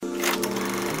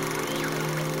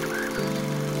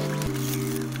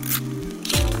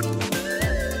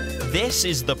This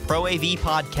is the ProAV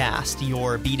Podcast,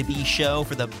 your B2B show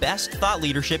for the best thought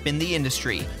leadership in the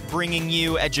industry, bringing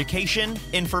you education,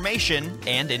 information,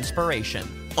 and inspiration.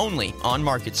 Only on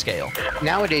Market Scale.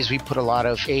 Nowadays, we put a lot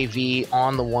of AV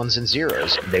on the ones and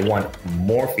zeros. They want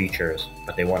more features,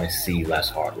 but they want to see less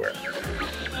hardware.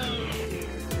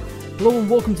 Hello and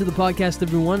welcome to the podcast,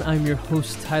 everyone. I'm your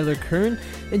host, Tyler Kern,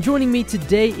 and joining me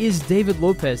today is David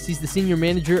Lopez. He's the Senior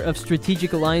Manager of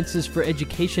Strategic Alliances for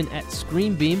Education at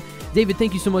ScreenBeam. David,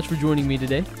 thank you so much for joining me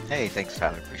today. Hey, thanks,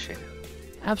 Tyler. Appreciate it.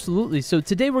 Absolutely. So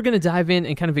today we're going to dive in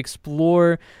and kind of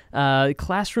explore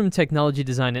classroom technology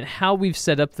design and how we've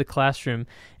set up the classroom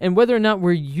and whether or not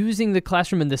we're using the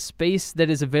classroom and the space that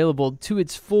is available to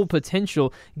its full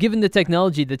potential given the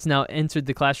technology that's now entered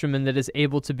the classroom and that is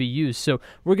able to be used. So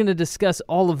we're going to discuss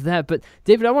all of that. But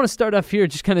David, I want to start off here,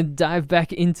 just kind of dive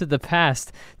back into the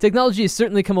past. Technology has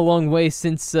certainly come a long way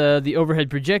since the overhead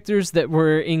projectors that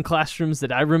were in classrooms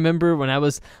that I remember when I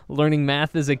was learning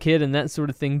math as a kid and that sort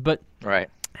of thing. But right.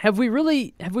 Have we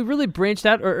really branched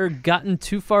out or gotten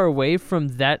too far away from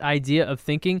that idea of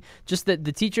thinking? Just that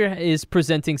the teacher is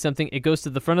presenting something, it goes to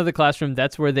the front of the classroom,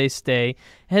 that's where they stay.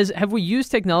 Have we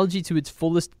used technology to its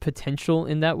fullest potential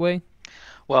in that way?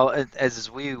 Well,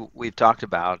 as we've talked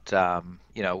about,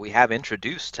 we have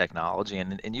introduced technology,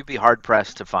 and you'd be hard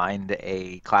pressed to find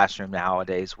a classroom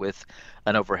nowadays with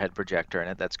an overhead projector in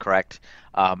it. That's correct.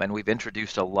 And we've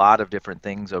introduced a lot of different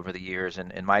things over the years.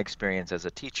 And in my experience as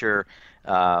a teacher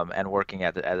and working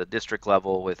at a district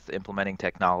level with implementing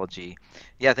technology,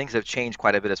 things have changed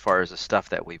quite a bit as far as the stuff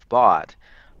that we've bought.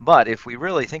 But if we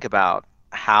really think about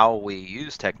how we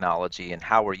use technology and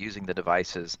how we're using the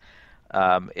devices,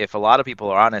 if a lot of people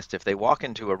are honest, if they walk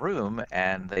into a room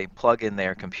and they plug in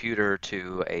their computer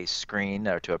to a screen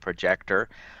or to a projector,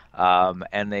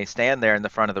 and they stand there in the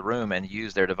front of the room and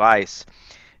use their device,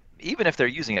 even if they're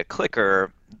using a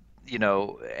clicker,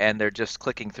 and they're just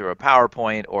clicking through a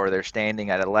PowerPoint, or they're standing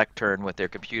at a lectern with their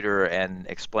computer and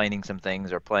explaining some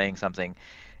things or playing something,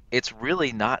 it's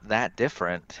really not that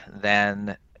different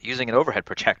than using an overhead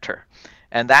projector.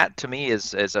 And that, to me,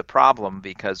 is a problem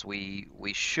because we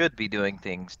should be doing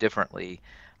things differently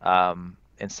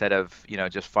instead of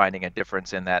just finding a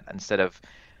difference in that. Instead of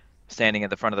standing at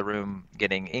the front of the room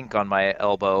getting ink on my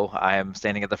elbow, I am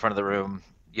standing at the front of the room,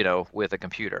 with a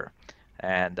computer.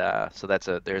 And so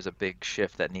there's a big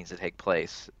shift that needs to take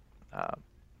place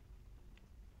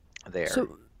there.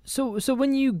 So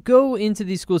when you go into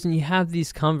these schools and you have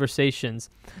these conversations,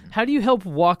 how do you help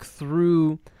walk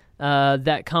through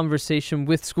that conversation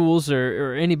with schools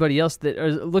or anybody else that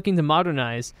are looking to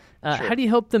modernize? Sure. How do you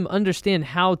help them understand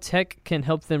how tech can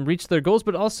help them reach their goals,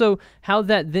 but also how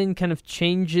that then kind of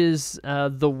changes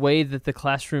the way that the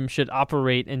classroom should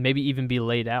operate and maybe even be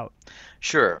laid out?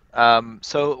 Sure.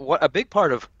 So a big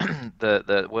part of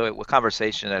the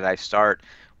conversation that I start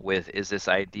with is this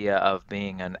idea of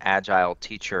being an agile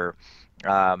teacher.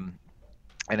 And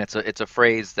it's a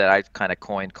phrase that I kind of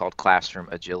coined called classroom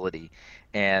agility.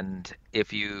 And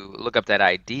if you look up that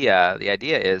idea, the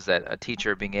idea is that a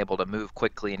teacher being able to move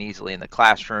quickly and easily in the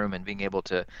classroom and being able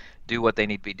to do what they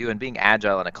need to be doing, being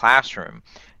agile in a classroom.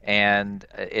 And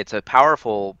it's a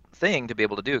powerful thing to be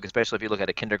able to do, especially if you look at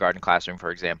a kindergarten classroom,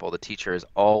 for example. The teacher is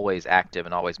always active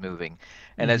and always moving.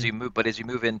 And as you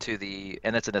move into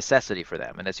and it's a necessity for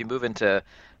them. And as you move into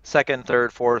second,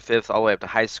 third, fourth, fifth, all the way up to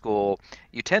high school,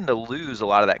 you tend to lose a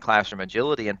lot of that classroom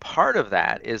agility. And part of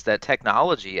that is that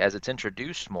technology, as it's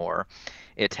introduced more,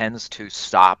 it tends to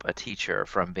stop a teacher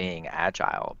from being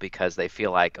agile because they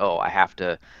feel like, oh, I have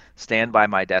to stand by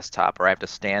my desktop, or I have to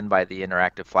stand by the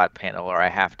interactive flat panel, or I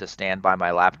have to stand by my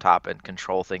laptop and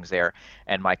control things there,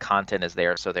 and my content is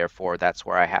there, so therefore that's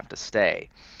where I have to stay.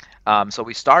 So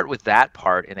we start with that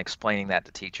part in explaining that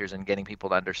to teachers and getting people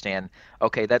to understand,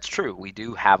 okay, that's true. We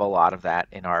do have a lot of that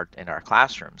in our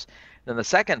classrooms. Then the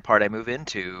second part I move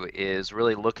into is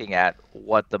really looking at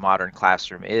what the modern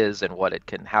classroom is and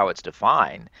how it's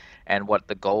defined, and what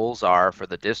the goals are for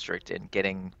the district in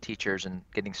getting teachers and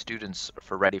getting students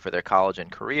ready for their college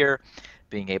and career,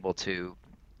 being able to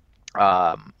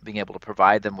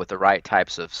provide them with the right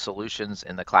types of solutions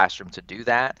in the classroom to do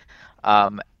that.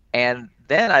 And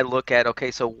then I look at,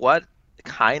 okay, so what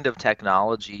kind of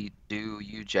technology do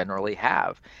you generally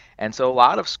have? And so a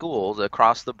lot of schools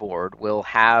across the board will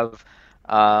have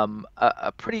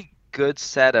a pretty good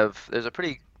there's a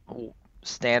pretty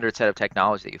standard set of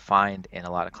technology that you find in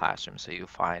a lot of classrooms. So you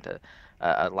find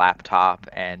a laptop,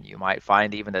 and you might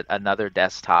find even another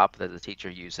desktop that the teacher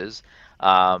uses.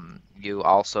 You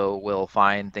also will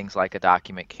find things like a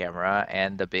document camera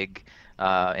and a big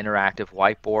interactive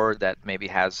whiteboard that maybe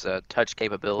has touch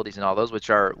capabilities and all those, which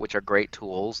are great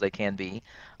tools. They can be.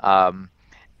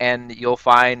 And you'll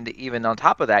find, even on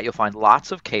top of that, you'll find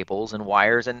lots of cables and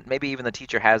wires, and maybe even the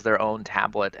teacher has their own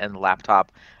tablet and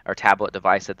laptop or tablet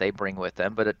device that they bring with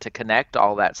them. But to connect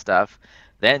all that stuff,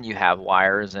 then you have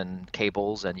wires and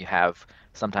cables, and you have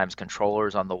sometimes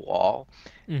controllers on the wall,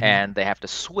 and they have to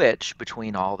switch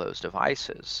between all those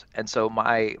devices. And so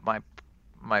my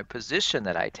position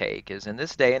that I take is, in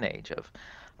this day and age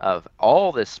of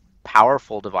all this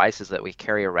powerful devices that we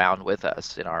carry around with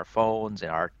us in our phones, in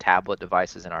our tablet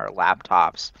devices, in our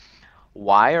laptops,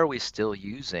 why are we still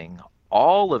using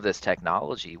all of this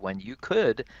technology when you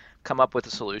could come up with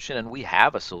a solution, and we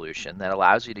have a solution that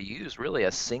allows you to use really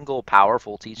a single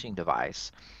powerful teaching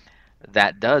device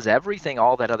that does everything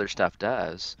all that other stuff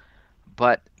does,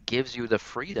 but gives you the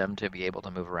freedom to be able to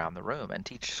move around the room. And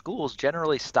schools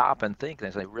generally stop and think,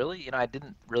 and they say, really, I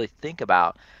didn't really think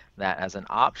about that as an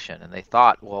option. And they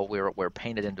thought, well, we're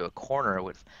painted into a corner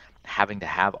with having to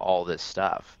have all this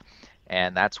stuff.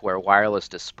 And that's where wireless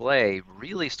display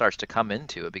really starts to come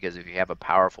into it, because if you have a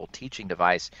powerful teaching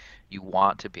device, you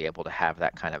want to be able to have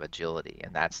that kind of agility.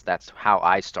 And that's how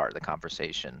I start the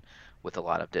conversation with a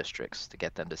lot of districts, to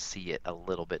get them to see it a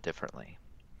little bit differently.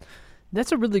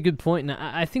 That's a really good point, and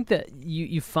I think that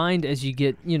you find as you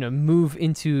get move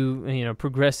into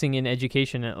progressing in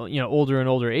education at older and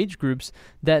older age groups,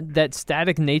 that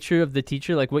static nature of the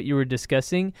teacher, like what you were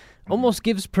discussing, almost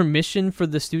gives permission for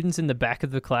the students in the back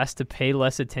of the class to pay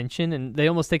less attention, and they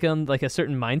almost take on like a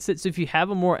certain mindset. So if you have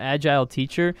a more agile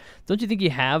teacher, don't you think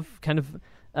you have kind of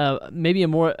maybe a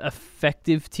more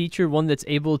effective teacher, one that's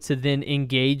able to then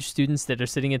engage students that are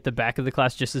sitting at the back of the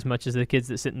class just as much as the kids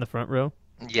that sit in the front row?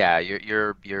 Yeah,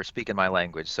 you're speaking my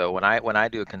language. So when I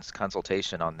do a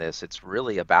consultation on this, it's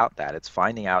really about that. It's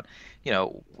finding out,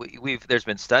 there's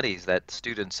been studies that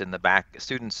students not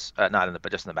in the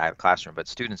but just in the back of the classroom, but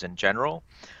students in general,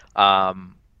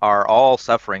 are all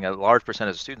suffering. A large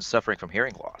percentage of students suffering from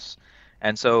hearing loss.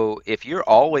 And so if you're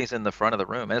always in the front of the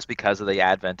room, and it's because of the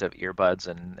advent of earbuds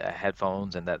and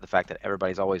headphones, and the fact that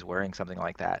everybody's always wearing something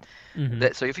like that.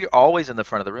 So if you're always in the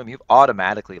front of the room, you've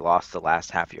automatically lost the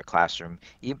last half of your classroom,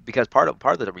 because part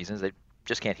of the reason is they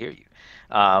just can't hear you.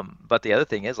 But the other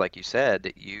thing is, like you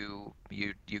said, you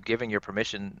giving your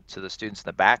permission to the students in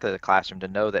the back of the classroom to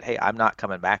know that, hey, I'm not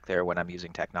coming back there when I'm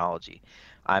using technology.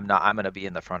 I'm going to be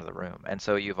in the front of the room. And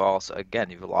so you've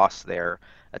lost their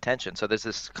attention. So there's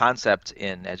this concept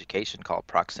in education called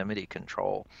proximity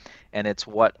control, and it's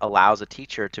what allows a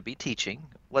teacher to be teaching.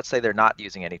 Let's say they're not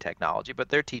using any technology, but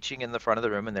they're teaching in the front of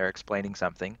the room and they're explaining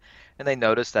something, and they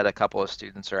notice that a couple of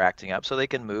students are acting up, so they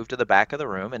can move to the back of the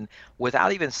room, and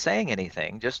without even saying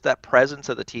anything, just that presence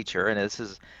of the teacher, and this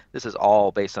is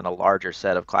all based on a larger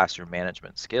set of classroom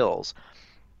management skills,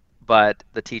 but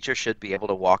the teacher should be able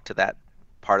to walk to that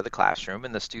part of the classroom,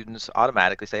 and the students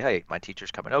automatically say, hey, my teacher's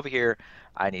coming over here,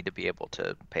 I need to be able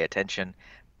to pay attention.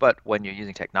 But when you're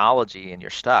using technology and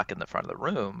you're stuck in the front of the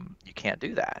room, you can't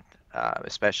do that,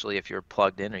 especially if you're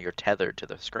plugged in or you're tethered to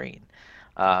the screen.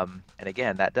 And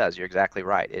again, you're exactly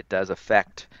right, it does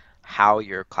affect how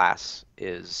your class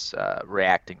is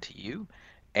reacting to you,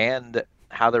 and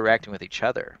how they're reacting with each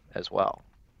other as well.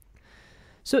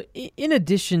 So in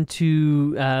addition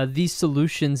to these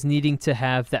solutions needing to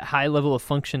have that high level of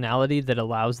functionality that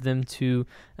allows them to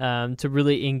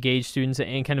really engage students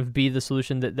and kind of be the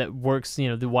solution that works,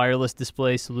 the wireless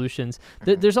display solutions,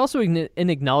 there's also an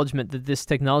acknowledgement that this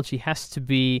technology has to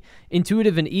be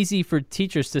intuitive and easy for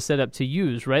teachers to set up to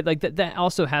use, right? Like that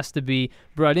also has to be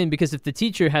brought in, because if the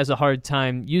teacher has a hard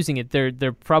time using it,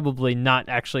 they're probably not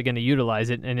actually going to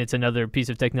utilize it, and it's another piece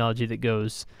of technology that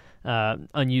goes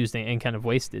unused and kind of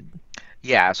wasted.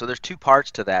 Yeah, so there's two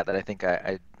parts to that I think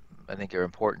I think are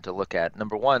important to look at.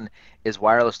 Number one is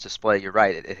wireless display. You're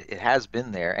right, it has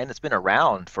been there, and it's been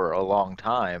around for a long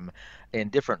time in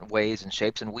different ways and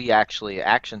shapes. And we actually,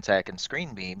 ActionTech and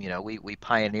ScreenBeam, we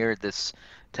pioneered this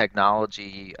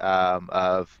technology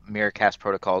of Miracast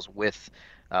protocols with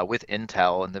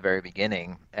Intel in the very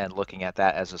beginning, and looking at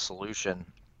that as a solution.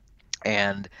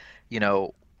 And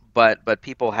but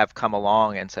people have come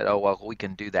along and said, oh, well, we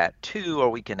can do that too, or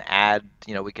we can add,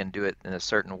 we can do it in a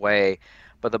certain way.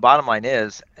 But the bottom line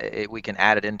is, we can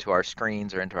add it into our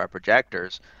screens or into our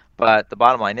projectors. But the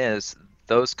bottom line is,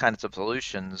 those kinds of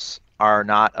solutions are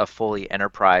not a fully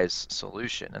enterprise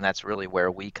solution. And that's really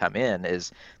where we come in,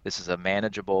 is this is a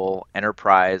manageable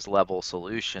enterprise level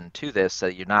solution to this. So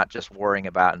you're not just worrying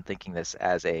about and thinking this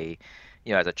as a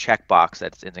checkbox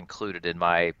that's included in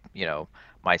my,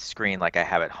 my screen like I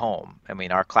have at home. I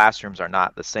mean, our classrooms are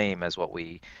not the same as what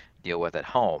we deal with at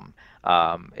home.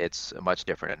 It's a much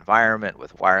different environment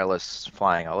with wireless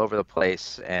flying all over the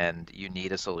place, and you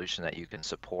need a solution that you can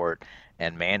support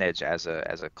and manage as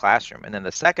a classroom. And then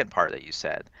the second part that you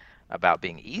said about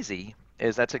being easy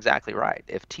is that's exactly right.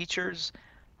 If teachers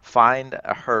find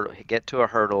a hurdle, get to a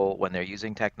hurdle when they're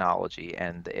using technology,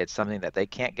 and it's something that they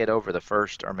can't get over the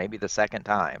first or maybe the second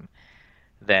time,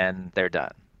 then they're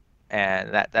done.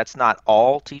 And that's not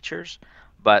all teachers,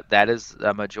 but that is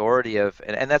a majority of,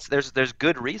 and that's there's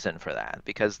good reason for that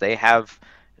because they have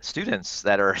students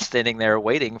that are standing there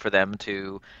waiting for them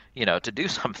to, to do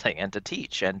something and to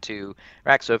teach and to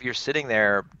interact. So if you're sitting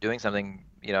there doing something,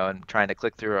 and trying to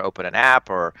click through or open an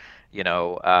app or,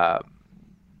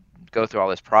 go through all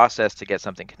this process to get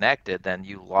something connected, then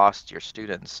you lost your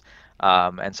students.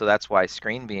 And so that's why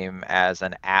ScreenBeam as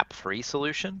an app-free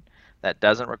solution that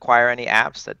doesn't require any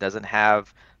apps, that doesn't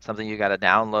have something you got to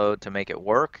download to make it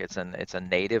work. It's a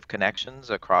native connections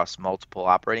across multiple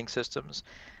operating systems.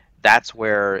 That's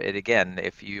where it, again,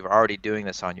 if you're already doing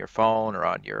this on your phone or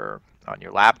on your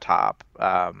laptop,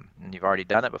 and you've already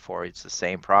done it before, it's the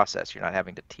same process. You're not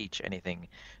having to teach anything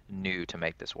new to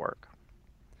make this work.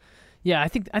 Yeah, I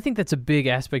think that's a big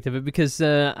aspect of it because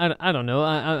I don't know.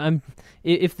 I'm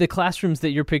if the classrooms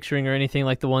that you're picturing are anything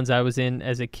like the ones I was in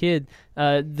as a kid,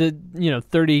 the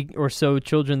 30 or so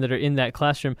children that are in that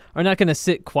classroom are not going to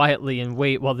sit quietly and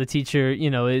wait while the teacher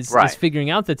is figuring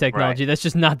out the technology. Right. That's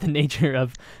just not the nature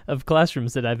of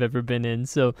classrooms that I've ever been in.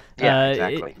 So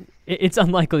exactly. It's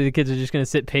unlikely the kids are just going to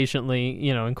sit patiently,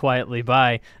 and quietly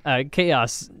by.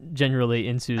 Chaos generally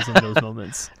ensues in those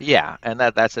moments. Yeah, and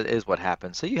that is what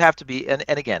happens. So you have to be, and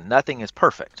again, nothing is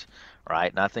perfect,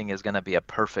 right? Nothing is going to be a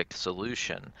perfect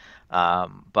solution,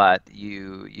 but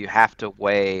you have to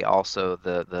weigh also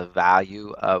the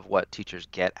value of what teachers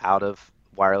get out of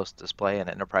wireless display and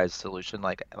enterprise solution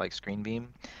like ScreenBeam.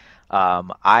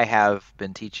 I have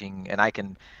been teaching,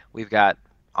 and we've got.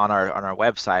 On our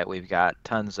website, we've got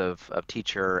tons of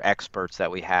teacher experts that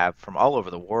we have from all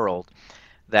over the world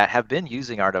that have been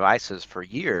using our devices for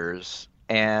years,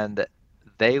 and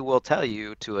they will tell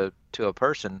you to a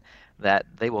person that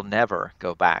they will never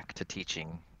go back to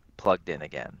teaching plugged in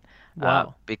again.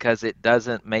 Wow. Because it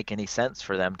doesn't make any sense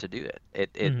for them to do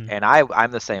it. And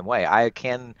I'm the same way. I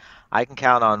can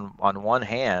count on one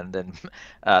hand and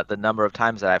the number of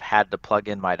times that I've had to plug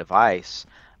in my device.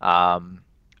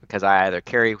 Because I either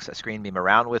carry a ScreenBeam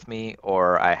around with me,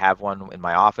 or I have one in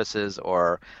my offices,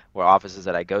 or where offices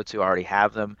that I go to already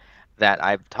have them, that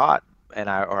I've taught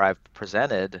or I've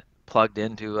presented plugged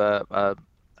into a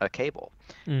cable.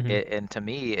 Mm-hmm. And to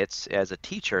me, it's, as a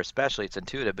teacher especially, it's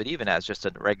intuitive. But even as just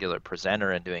a regular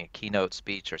presenter and doing a keynote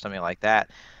speech or something like that,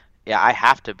 yeah, I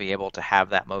have to be able to have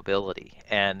that mobility.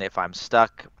 And if I'm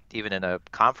stuck even in a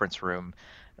conference room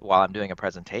while I'm doing a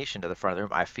presentation to the front of the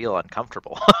room, I feel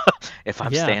uncomfortable if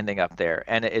I'm standing up there.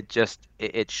 And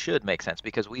it should make sense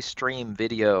because we stream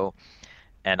video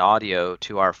and audio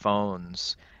to our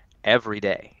phones every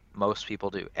day. Most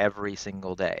people do every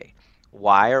single day.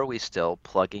 Why are we still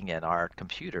plugging in our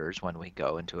computers when we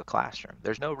go into a classroom?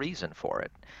 There's no reason for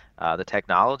it. The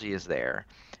technology is there,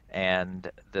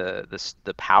 and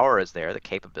the power is there. The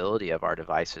capability of our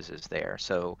devices is there.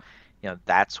 So,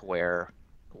 that's where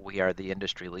we are the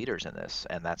industry leaders in this,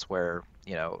 and that's where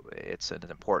it's an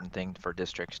important thing for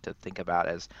districts to think about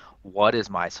as what is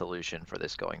my solution for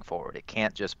this going forward. It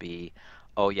can't just be,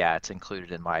 oh yeah, it's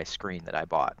included in my screen that I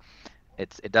bought.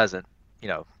 It doesn't,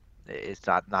 it's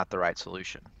not the right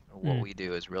solution. What we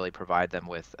do is really provide them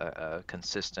with a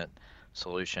consistent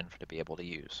solution to be able to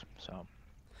use. So.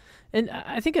 And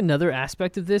I think another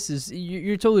aspect of this is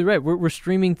you're totally right. We're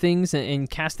streaming things and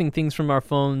casting things from our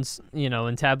phones,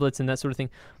 and tablets and that sort of thing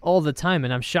all the time.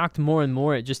 And I'm shocked more and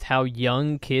more at just how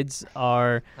young kids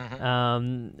are,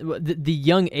 the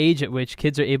young age at which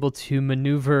kids are able to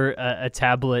maneuver a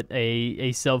tablet,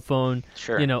 a cell phone,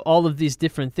 sure. All of these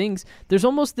different things. There's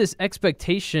almost this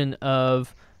expectation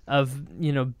of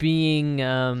being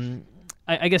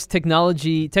I guess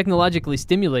technologically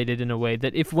stimulated in a way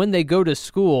that if when they go to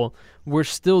school, we're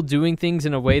still doing things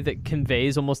in a way that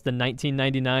conveys almost the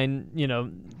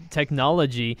 1999,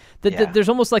 technology, that there's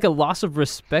almost like a loss of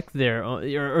respect there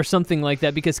or something like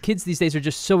that, because kids these days are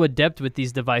just so adept with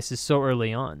these devices so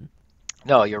early on.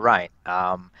 No, you're right.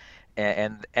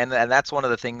 And that's one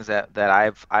of the things that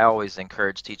I always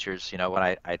encourage teachers, when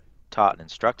I taught and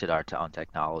instructed on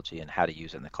technology and how to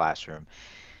use it in the classroom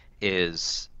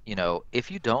is, if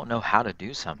you don't know how to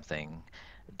do something,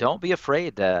 don't be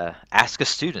afraid to ask a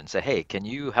student, say, hey, can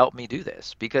you help me do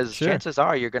this? Because chances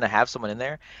are you're going to have someone in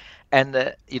there. And,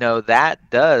 that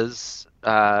does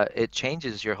it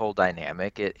changes your whole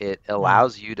dynamic. It Mm.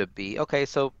 allows you to be, okay,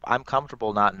 so I'm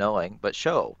comfortable not knowing, but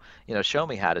show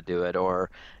me how to do it, or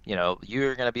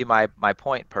you're going to be my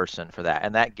point person for that,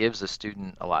 and that gives the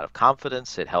student a lot of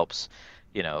confidence. It helps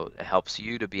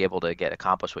you to be able to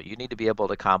accomplish what you need to be able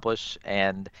to accomplish,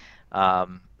 and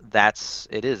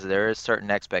there is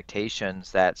certain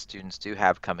expectations that students do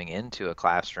have coming into a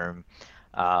classroom.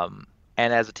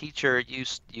 And as a teacher,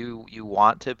 you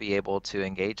want to be able to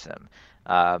engage them.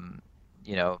 Um,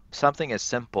 Something as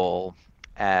simple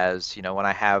as, when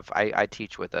I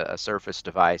teach with a Surface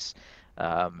device,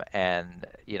 and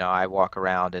I walk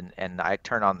around and I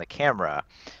turn on the camera,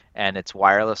 and it's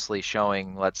wirelessly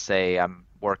showing. Let's say I'm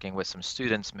working with some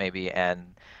students maybe,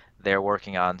 and they're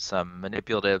working on some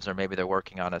manipulatives, or maybe they're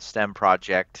working on a STEM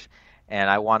project, and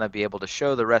I want to be able to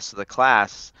show the rest of the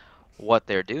class what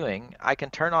they're doing. I can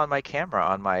turn on my camera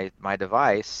on my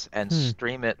device and Hmm.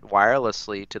 stream it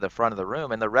wirelessly to the front of the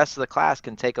room, and the rest of the class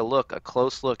can take a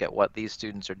close look at what these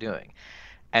students are doing.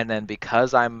 And then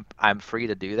because I'm free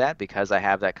to do that, because I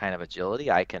have that kind of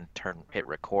agility, I can hit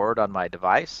record on my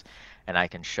device, and I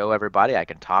can show everybody, I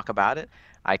can talk about it.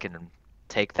 I can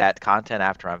take that content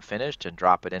after I'm finished and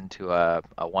drop it into a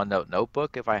OneNote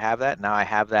notebook if I have that. Now I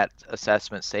have that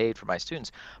assessment saved for my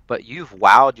students. But you've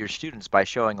wowed your students by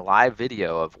showing live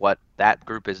video of what that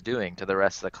group is doing to the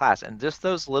rest of the class. And just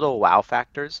those little wow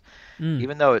factors, Mm.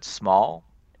 even though it's small,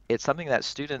 it's something that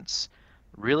students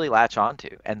really latch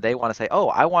onto, and they want to say, "Oh,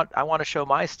 I want to show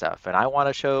my stuff, and I want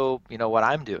to show, what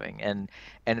I'm doing." And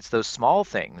it's those small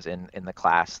things in the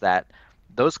class, that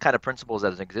those kind of principles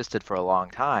that have existed for a long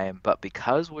time, but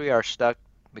because we are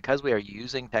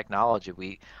using technology,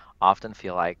 we often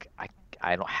feel like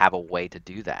I don't have a way to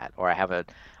do that, or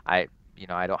I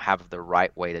I don't have the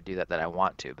right way to do that I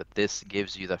want to. But this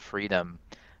gives you the freedom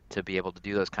to be able to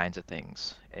do those kinds of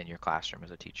things in your classroom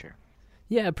as a teacher.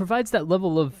 Yeah, it provides that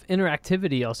level of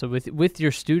interactivity also with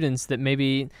your students that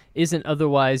maybe isn't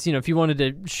otherwise. If you wanted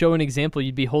to show an example,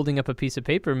 you'd be holding up a piece of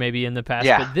paper maybe in the past.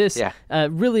 Yeah, But this yeah.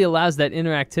 really allows that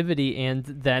interactivity and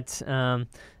that,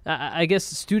 I guess,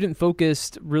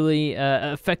 student-focused, really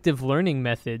effective learning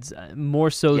methods,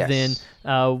 more so than Yes.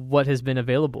 what has been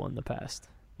available in the past.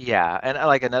 Yeah, and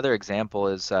like another example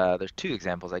is, there's two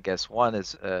examples, I guess. One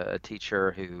is a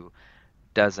teacher who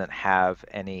doesn't have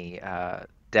any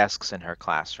desks in her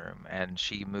classroom, and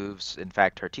she moves. In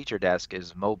fact, her teacher desk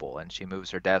is mobile, and she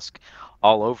moves her desk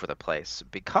all over the place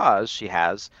because she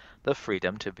has the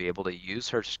freedom to be able to use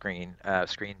her screen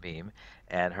beam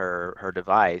and her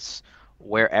device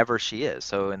wherever she is.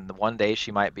 So in the one day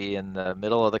she might be in the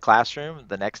middle of the classroom,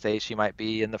 the next day she might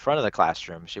be in the front of the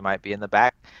classroom, she might be in the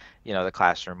back, the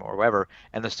classroom or wherever.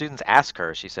 And the students ask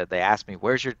her, she said, they asked me,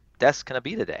 "Where's your desk going to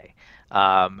be today?"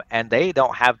 And they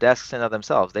don't have desks in of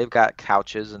themselves. They've got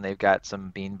couches, and they've got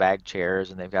some beanbag chairs,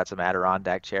 and they've got some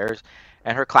Adirondack chairs.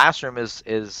 And her classroom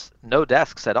is no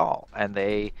desks at all. And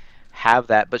they have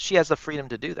that, but she has the freedom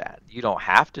to do that. You don't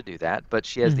have to do that, but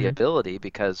she has the Hmm. ability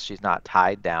because she's not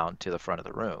tied down to the front of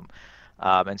the room.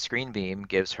 And ScreenBeam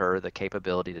gives her the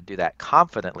capability to do that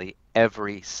confidently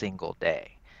every single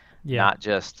day, Yeah. not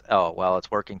just, oh, well,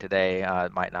 it's working today,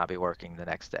 it might not be working the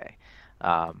next day.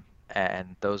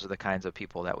 And those are the kinds of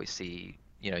people that we see,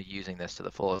 using this to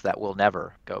the fullest, that will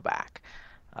never go back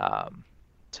um,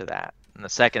 to that. And the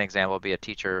second example would be a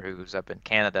teacher who's up in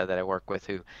Canada that I work with,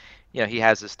 who, he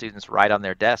has the students write on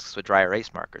their desks with dry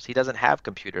erase markers. He doesn't have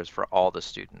computers for all the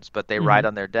students, but they Hmm. write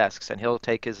on their desks, and he'll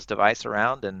take his device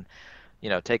around and,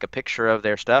 take a picture of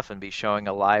their stuff and be showing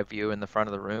a live view in the front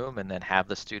of the room, and then have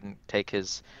the student take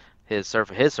his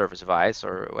Surface device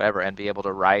or whatever and be able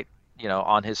to write,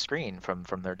 on his screen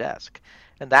from their desk.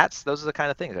 And those are the kind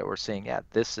of things that we're seeing. Yeah,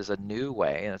 this is a new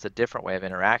way, and it's a different way of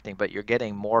interacting, but you're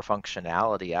getting more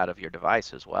functionality out of your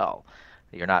device as well.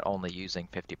 You're not only using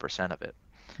 50% of it,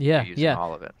 you're Yeah, using yeah.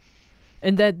 all of it.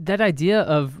 And that idea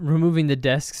of removing the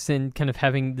desks and kind of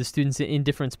having the students in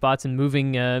different spots and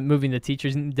moving the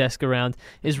teacher's desk around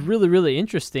is Mhm. really, really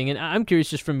interesting. And I'm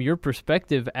curious, just from your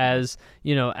perspective as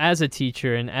as a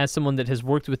teacher and as someone that has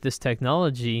worked with this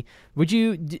technology,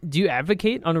 do you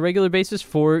advocate on a regular basis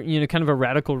for kind of a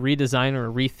radical redesign or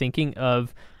a rethinking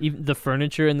of even the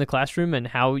furniture in the classroom and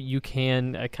how you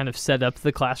can kind of set up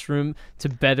the classroom to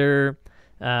better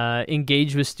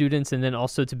engage with students and then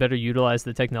also to better utilize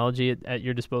the technology at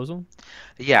your disposal?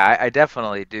 Yeah, I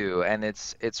definitely do, and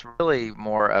it's really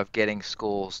more of getting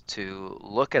schools to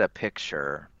look at a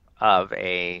picture of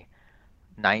a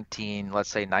let's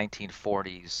say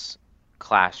 1940s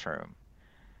classroom,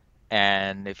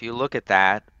 And if you look at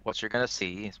that, what you're going to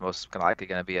see is most likely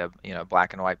going to be a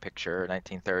black and white picture,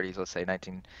 1930s, let's say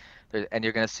 19, and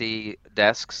you're going to see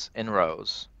desks in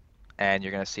rows, and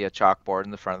you're going to see a chalkboard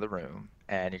in the front of the room,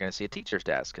 and you're going to see a teacher's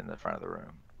desk in the front of the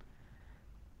room.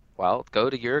 Well, go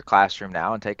to your classroom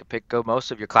now and go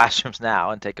most of your classrooms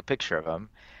now and take a picture of them,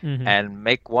 and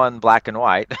make one black and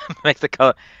white, make the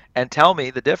color, and tell me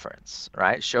the difference,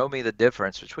 right? Show me the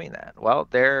difference between that. Well,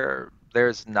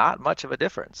 there's not much of a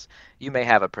difference. You may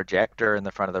have a projector in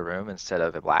the front of the room instead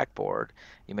of a blackboard.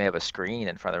 You may have a screen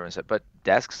in front of the room, but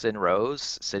desks in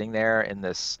rows sitting there in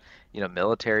this,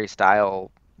 military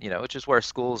style, which is where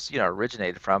schools,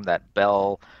 originated from, that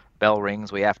bell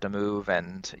rings, we have to move,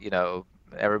 and,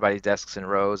 everybody's desks in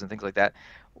rows and things like that.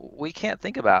 We can't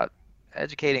think about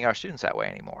educating our students that way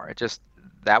anymore.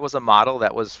 That was a model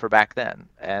that was for back then,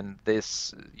 and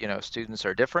this, students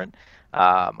are different.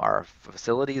 Our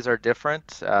facilities are different.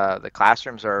 The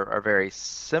classrooms are very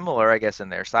similar, I guess, in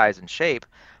their size and shape,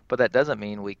 but that doesn't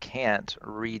mean we can't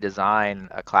redesign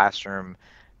a classroom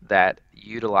that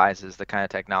utilizes the kind of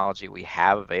technology we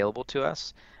have available to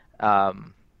us,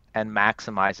 and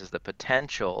maximizes the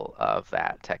potential of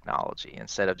that technology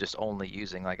instead of just only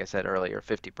using, like I said earlier,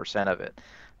 50% of it.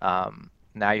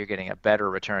 Now you're getting a better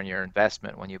return on your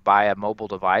investment when you buy a mobile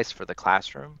device for the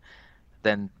classroom.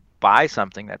 Then buy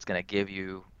something that's going to give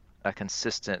you a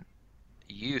consistent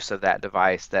use of that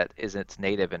device that is its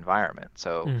native environment.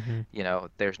 So,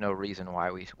 there's no reason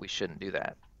why we shouldn't do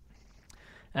that.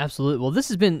 Absolutely. Well, this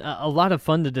has been a lot of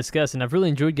fun to discuss, and I've really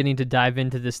enjoyed getting to dive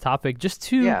into this topic just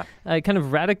to kind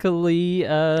of radically,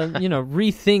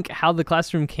 rethink how the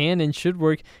classroom can and should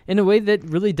work in a way that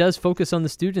really does focus on the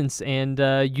students and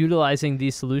utilizing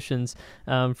these solutions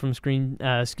from ScreenBeam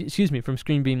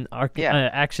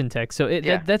Action Tech. So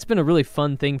that's been a really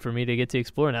fun thing for me to get to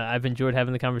explore, and I've enjoyed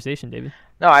having the conversation, David.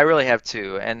 No, I really have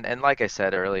too. And like I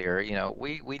said earlier,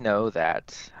 we know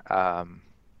that,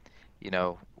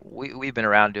 we've been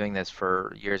around doing this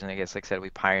for years, and I guess, like I said,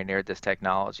 we pioneered this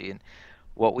technology. And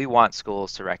what we want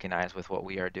schools to recognize with what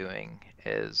we are doing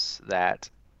is that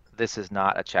this is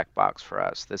not a checkbox for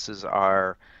us. This is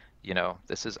our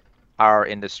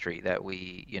industry that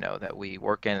we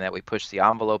work in, that we push the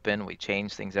envelope in. We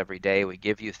change things every day. We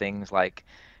give you things like,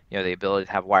 the ability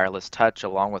to have wireless touch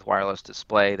along with wireless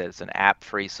display. That it's an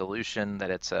app-free solution.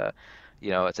 That it's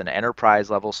it's an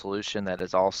enterprise level solution that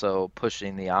is also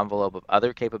pushing the envelope of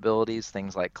other capabilities,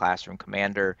 things like Classroom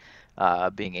Commander,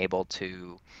 being able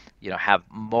to, have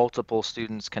multiple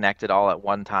students connected all at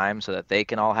one time so that they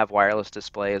can all have wireless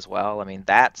display as well. I mean,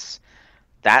 that's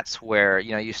where,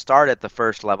 you start at the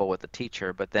first level with the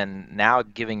teacher, but then now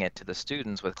giving it to the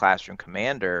students with Classroom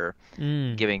Commander,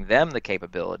 giving them the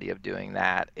capability of doing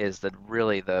that is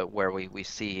where we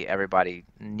see everybody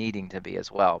needing to be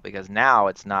as well. Because now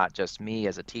it's not just me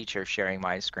as a teacher sharing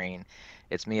my screen,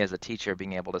 it's me as a teacher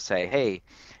being able to say, hey,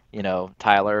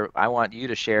 Tyler, I want you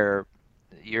to share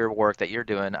your work that you're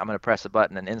doing. I'm going to press a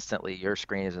button and instantly your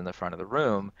screen is in the front of the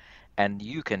room, and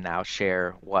you can now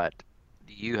share what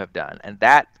you have done. And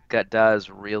that does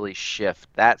really shift.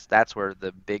 That's where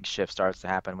the big shift starts to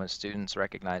happen, when students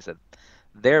recognize that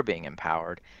they're being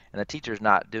empowered, and the teacher's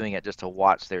not doing it just to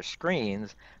watch their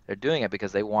screens. They're doing it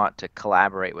because they want to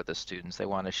collaborate with the students. They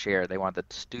want to share. They want the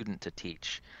student to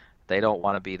teach. They don't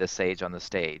want to be the sage on the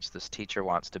stage. This teacher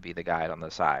wants to be the guide on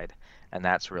the side, and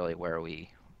that's really where we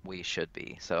should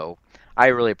be. So I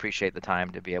really appreciate the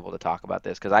time to be able to talk about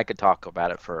this, because I could talk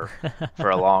about it for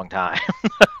a long time.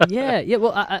 Yeah.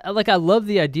 Well, I love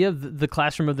the idea of the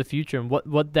classroom of the future and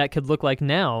what that could look like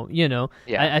now.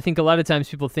 I think a lot of times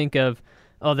people think of,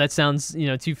 oh, that sounds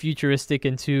too futuristic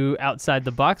and too outside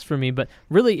the box for me, but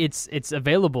really it's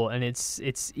available, and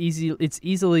it's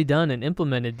easily done and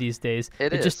implemented these days.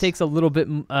 It just takes a little bit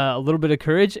of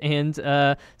courage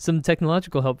and some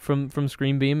technological help from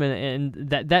ScreenBeam, and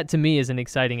that to me is an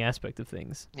exciting aspect of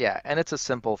things. Yeah, and it's a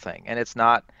simple thing, and it's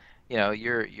not,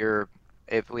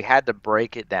 if we had to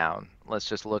break it down, let's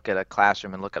just look at a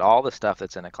classroom and look at all the stuff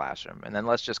that's in a classroom, and then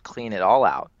let's just clean it all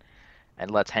out,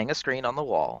 and let's hang a screen on the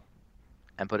wall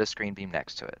and put a ScreenBeam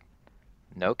next to it.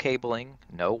 No cabling,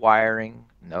 no wiring,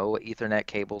 no Ethernet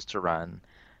cables to run,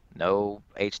 no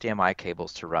HDMI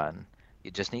cables to run. You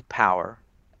just need power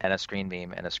and a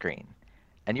ScreenBeam and a screen.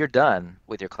 And you're done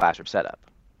with your classroom setup.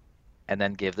 And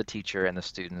then give the teacher and the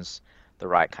students the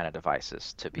right kind of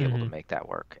devices to be able to make that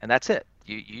work. And that's it.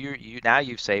 You now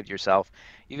you've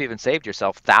even saved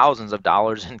yourself thousands of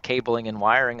dollars in cabling and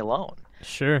wiring alone.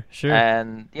 Sure.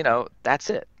 And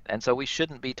that's it. And so we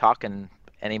shouldn't be talking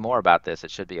any more about this. It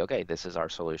should be, okay, this is our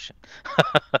solution.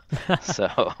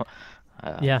 So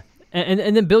yeah.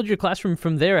 And then build your classroom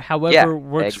from there, however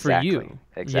works for you.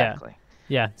 Exactly.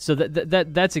 Yeah. So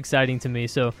that's exciting to me.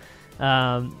 So,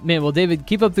 man, well, David,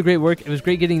 keep up the great work. It was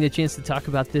great getting the chance to talk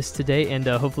about this today, and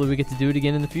hopefully we get to do it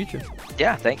again in the future.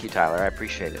 Yeah, thank you, Tyler. I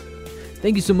appreciate it.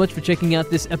 Thank you so much for checking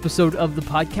out this episode of the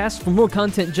podcast. For more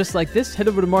content just like this, head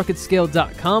over to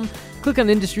marketscale.com. Click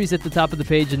on industries at the top of the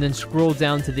page and then scroll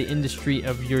down to the industry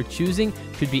of your choosing.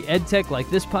 Could be EdTech like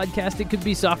this podcast. It could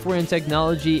be software and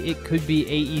technology. It could be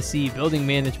AEC, building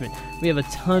management. We have a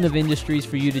ton of industries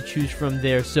for you to choose from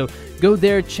there. So go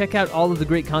there, check out all of the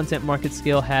great content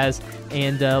MarketScale has,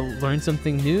 and learn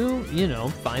something new,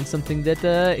 find something that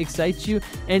excites you,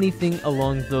 anything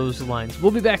along those lines.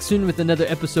 We'll be back soon with another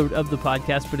episode of the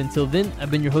podcast, but until then, I've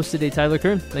been your host today, Tyler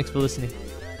Kern. Thanks for listening.